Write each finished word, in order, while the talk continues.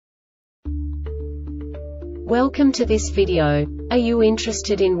Welcome to this video. Are you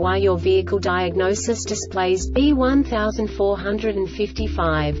interested in why your vehicle diagnosis displays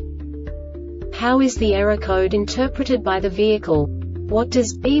B1455? How is the error code interpreted by the vehicle? What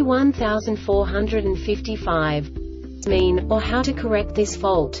does B1455 mean, or how to correct this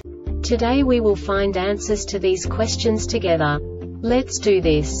fault? Today we will find answers to these questions together. Let's do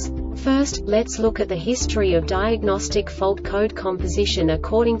this. First, let's look at the history of diagnostic fault code composition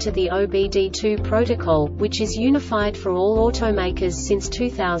according to the OBD2 protocol, which is unified for all automakers since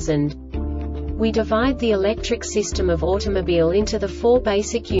 2000. We divide the electric system of automobile into the four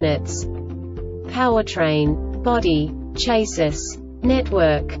basic units: powertrain, body, chassis,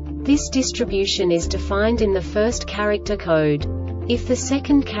 network. This distribution is defined in the first character code. If the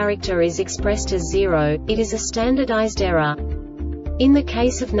second character is expressed as 0, it is a standardized error. In the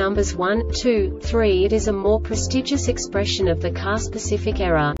case of numbers 1, 2, 3, it is a more prestigious expression of the car-specific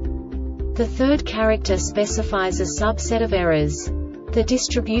error. The third character specifies a subset of errors. The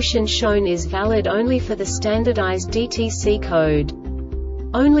distribution shown is valid only for the standardized DTC code.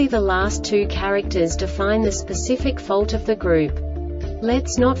 Only the last two characters define the specific fault of the group.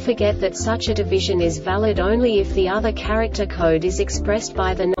 Let's not forget that such a division is valid only if the other character code is expressed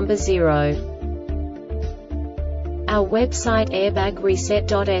by the number 0. Our website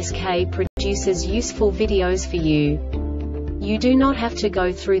airbagreset.sk produces useful videos for you. You do not have to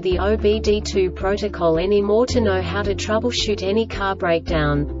go through the OBD2 protocol anymore to know how to troubleshoot any car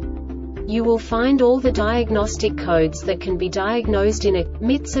breakdown. You will find all the diagnostic codes that can be diagnosed in a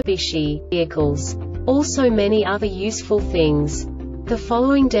Mitsubishi vehicles. Also many other useful things. The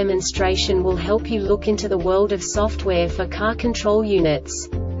following demonstration will help you look into the world of software for car control units.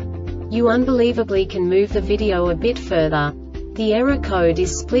 You unbelievably can move the video a bit further. The error code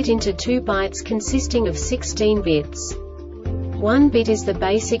is split into 2 bytes consisting of 16 bits. 1 bit is the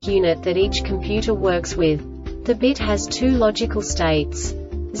basic unit that each computer works with. The bit has 2 logical states: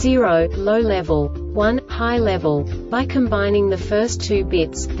 0, low level, 1, high level. By combining the first 2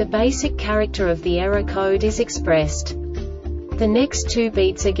 bits, the basic character of the error code is expressed. The next 2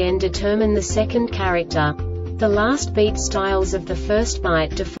 beats again determine the second character. The last beat styles of the first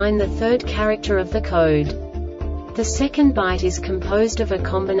byte define the third character of the code. The second byte is composed of a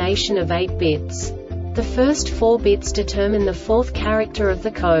combination of 8 bits. The first 4 bits determine the fourth character of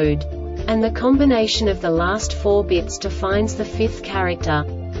the code. And the combination of the last 4 bits defines the fifth character.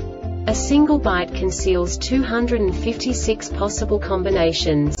 A single byte conceals 256 possible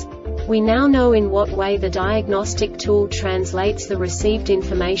combinations. We now know in what way the diagnostic tool translates the received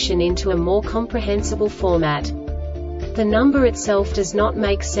information into a more comprehensible format. The number itself does not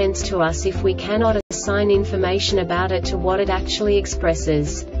make sense to us if we cannot assign information about it to what it actually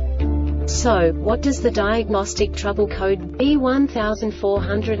expresses. So, what does the Diagnostic Trouble Code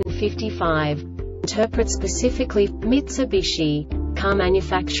B1455 interpret specifically for Mitsubishi car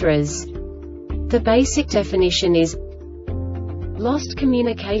manufacturers? The basic definition is lost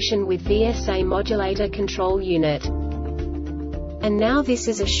communication with VSA Modulator-Control unit. And now this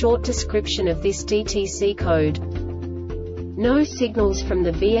is a short description of this DTC code. No signals from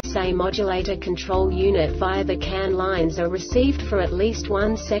the VSA Modulator-Control unit via the CAN lines are received for at least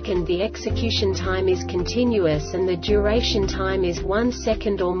 1 second. The execution time is continuous and the duration time is 1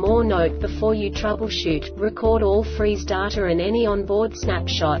 second or more. Note: before you troubleshoot, record all freeze data and any onboard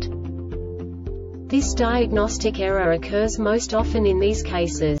snapshot. This diagnostic error occurs most often in these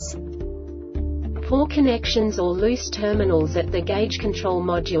cases: poor connections or loose terminals at the gauge control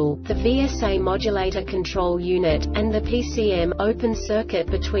module, the VSA modulator control unit, and the PCM. Open circuit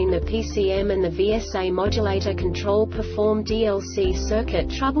between the PCM and the VSA modulator control. Perform DLC circuit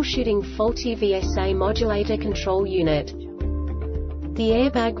troubleshooting. Faulty VSA modulator control unit. The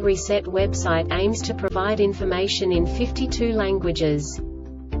Airbag Reset website aims to provide information in 52 languages.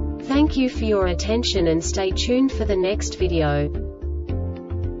 Thank you for your attention and stay tuned for the next video.